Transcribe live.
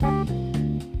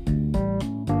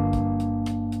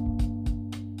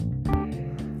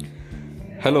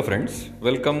Hello friends,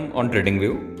 welcome on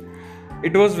TradingView.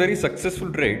 It was very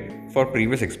successful trade for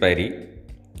previous expiry.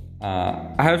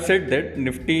 I have said that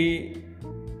Nifty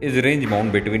is range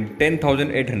bound between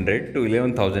 10,800 to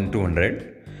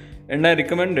 11,200, and I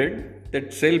recommended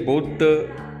that sell both the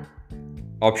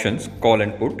options call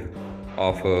and put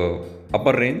of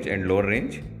upper range and lower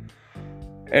range.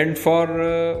 And for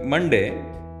Monday,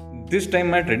 this time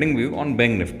my trading view on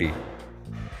Bank Nifty.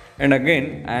 And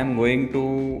again, I am going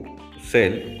to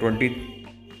sell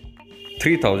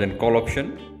 23,000 call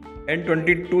option and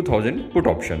 22,000 put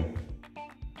option.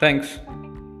 Thanks.